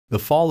The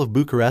fall of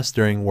Bucharest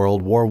during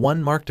World War I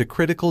marked a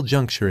critical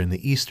juncture in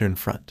the Eastern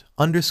Front,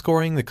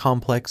 underscoring the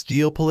complex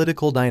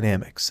geopolitical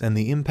dynamics and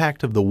the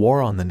impact of the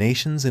war on the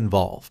nations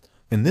involved.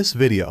 In this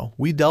video,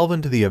 we delve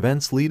into the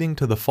events leading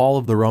to the fall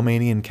of the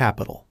Romanian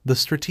capital, the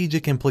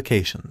strategic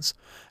implications,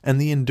 and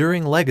the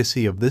enduring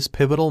legacy of this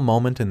pivotal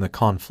moment in the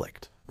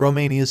conflict.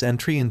 Romania's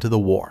entry into the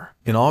war.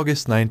 In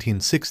August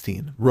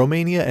 1916,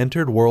 Romania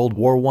entered World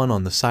War I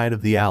on the side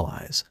of the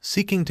Allies,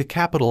 seeking to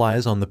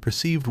capitalize on the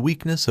perceived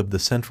weakness of the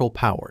Central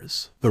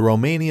Powers. The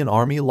Romanian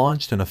army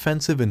launched an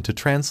offensive into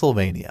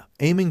Transylvania,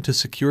 aiming to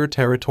secure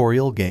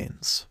territorial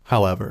gains.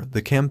 However,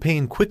 the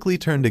campaign quickly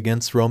turned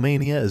against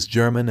Romania as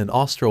German and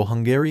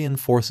Austro-Hungarian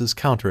forces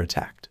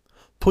counterattacked,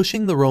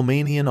 pushing the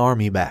Romanian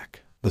army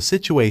back. The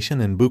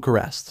situation in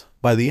Bucharest.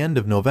 By the end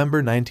of November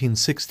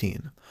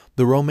 1916,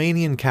 the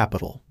Romanian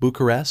capital,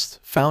 Bucharest,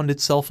 found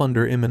itself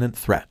under imminent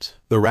threat.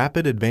 The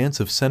rapid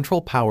advance of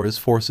Central Powers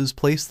forces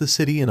placed the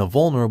city in a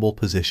vulnerable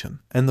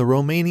position, and the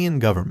Romanian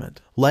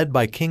government, led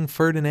by King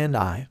Ferdinand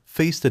I,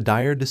 faced a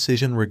dire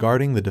decision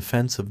regarding the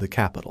defense of the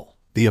capital.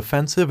 The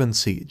offensive and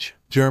siege.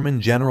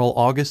 German General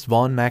August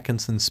von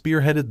Mackensen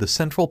spearheaded the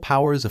Central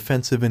Powers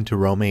offensive into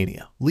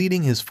Romania,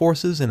 leading his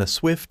forces in a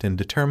swift and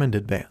determined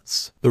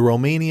advance. The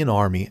Romanian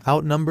army,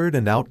 outnumbered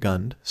and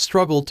outgunned,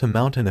 struggled to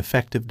mount an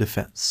effective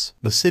defense.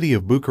 The city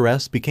of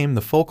Bucharest became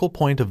the focal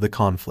point of the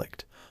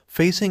conflict,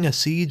 facing a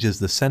siege as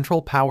the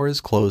Central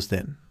Powers closed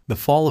in. The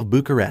fall of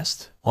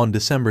Bucharest. On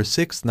December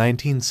 6,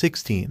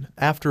 1916,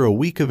 after a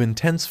week of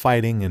intense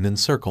fighting and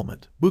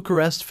encirclement,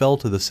 Bucharest fell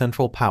to the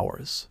Central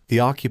Powers. The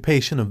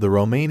occupation of the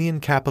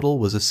Romanian capital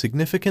was a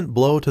significant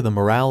blow to the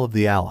morale of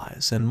the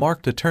Allies and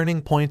marked a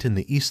turning point in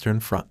the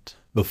Eastern Front.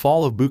 The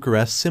fall of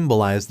Bucharest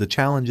symbolized the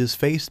challenges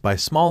faced by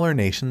smaller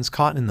nations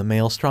caught in the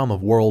maelstrom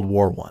of World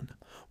War I,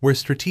 where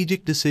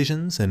strategic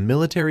decisions and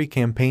military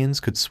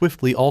campaigns could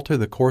swiftly alter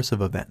the course of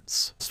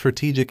events.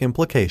 Strategic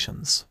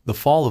implications. The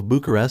fall of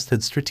Bucharest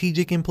had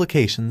strategic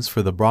implications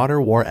for the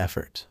broader war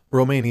effort.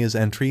 Romania's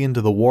entry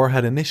into the war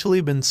had initially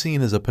been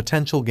seen as a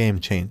potential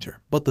game-changer,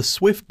 but the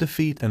swift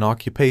defeat and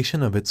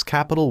occupation of its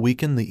capital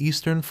weakened the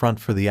Eastern Front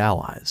for the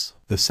Allies.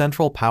 The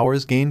Central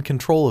Powers gained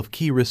control of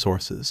key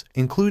resources,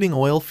 including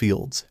oil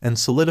fields, and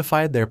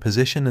solidified their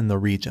position in the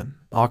region.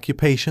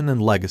 Occupation and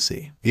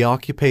legacy. The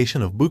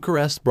occupation of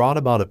Bucharest brought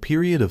about a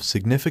period of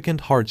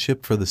significant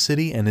hardship for the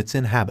city and its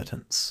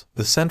inhabitants.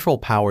 The Central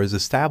Powers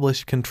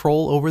established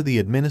control over the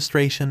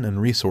administration and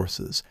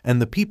resources,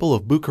 and the people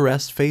of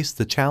Bucharest faced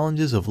the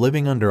challenges of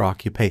living under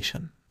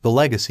occupation. The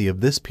legacy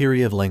of this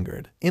period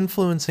lingered,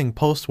 influencing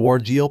post-war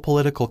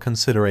geopolitical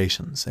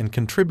considerations and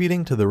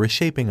contributing to the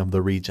reshaping of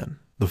the region.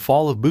 The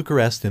fall of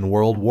Bucharest in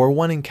World War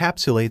I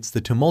encapsulates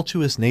the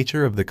tumultuous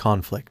nature of the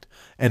conflict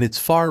and its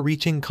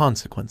far-reaching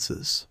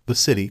consequences. The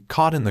city,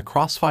 caught in the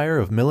crossfire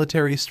of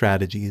military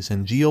strategies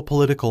and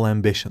geopolitical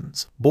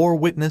ambitions, bore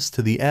witness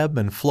to the ebb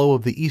and flow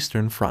of the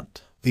Eastern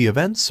Front. The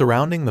events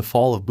surrounding the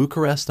fall of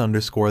Bucharest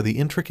underscore the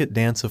intricate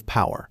dance of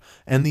power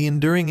and the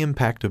enduring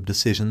impact of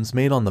decisions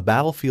made on the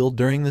battlefield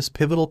during this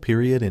pivotal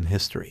period in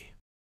history.